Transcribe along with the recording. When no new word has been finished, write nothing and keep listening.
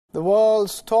The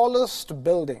world's tallest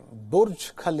building,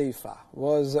 Burj Khalifa,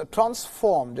 was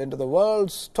transformed into the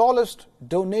world's tallest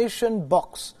donation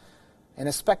box in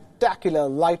a spectacular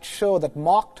light show that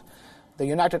marked the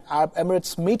United Arab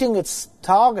Emirates meeting its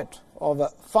target of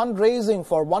fundraising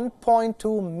for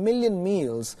 1.2 million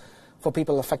meals for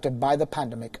people affected by the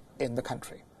pandemic in the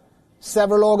country.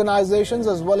 Several organizations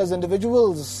as well as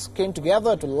individuals came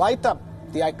together to light up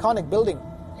the iconic building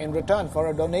in return for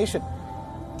a donation.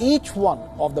 Each one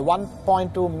of the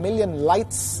 1.2 million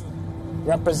lights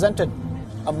represented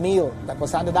a meal that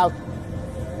was handed out.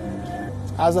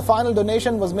 As the final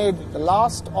donation was made, the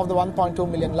last of the 1.2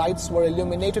 million lights were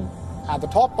illuminated at the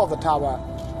top of the tower,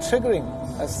 triggering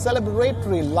a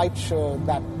celebratory light show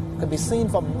that could be seen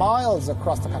for miles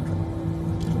across the country.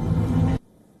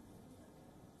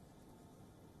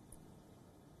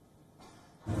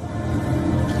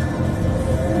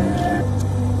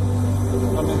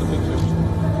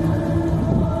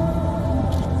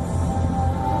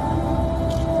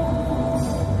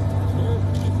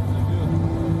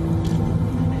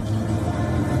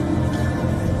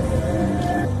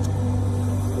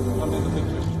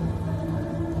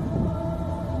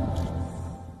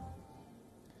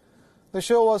 The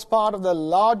show was part of the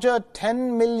larger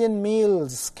 10 million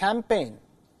meals campaign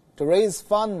to raise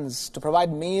funds to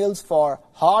provide meals for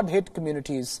hard-hit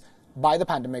communities by the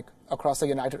pandemic across the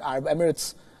United Arab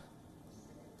Emirates.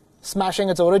 Smashing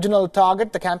its original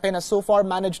target, the campaign has so far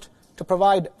managed to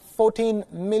provide 14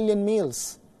 million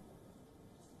meals.